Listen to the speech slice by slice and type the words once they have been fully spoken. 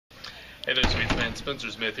Hey there, Sweets man.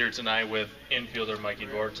 Spenser Smith here tonight with infielder Mikey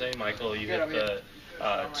Duarte. Michael, you hit the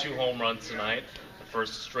 2 home runs tonight. The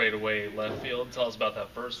first straightaway left field. Tell us about that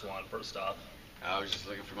first one, first off. I was just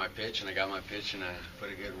looking for my pitch, and I got my pitch, and I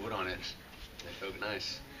put a good wood on it. It felt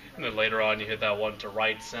nice. And then later on, you hit that one to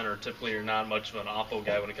right center. Typically, you're not much of an oppo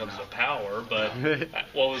guy when it comes to power, but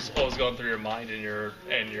what was going through your mind and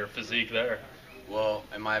your physique there? Well,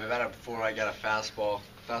 in my bat before, I got a fastball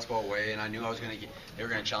away, and I knew they were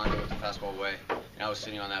gonna challenge me with the fastball away. And I was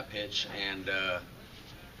sitting on that pitch, and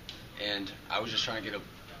I was just trying to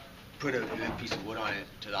put a good piece of wood on it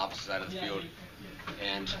to the opposite side of the field.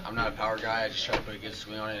 And I'm not a power guy. I just try to put a good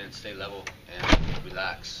swing on it and stay level and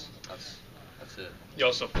relax. That's it. You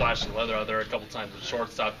also flashed the leather out there a couple times with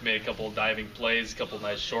shortstop. You made a couple of diving plays, a couple of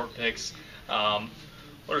nice short picks.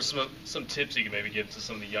 What are some tips you can maybe give to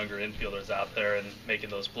some of the younger infielders out there and making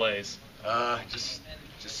those plays? Just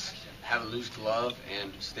have a loose glove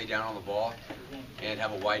and stay down on the ball and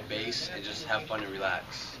have a wide base and just have fun and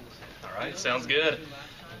relax. All right, sounds good.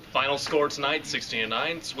 Final score tonight,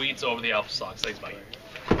 16-9. Sweets over the Alpha Sox. Thanks, Mike.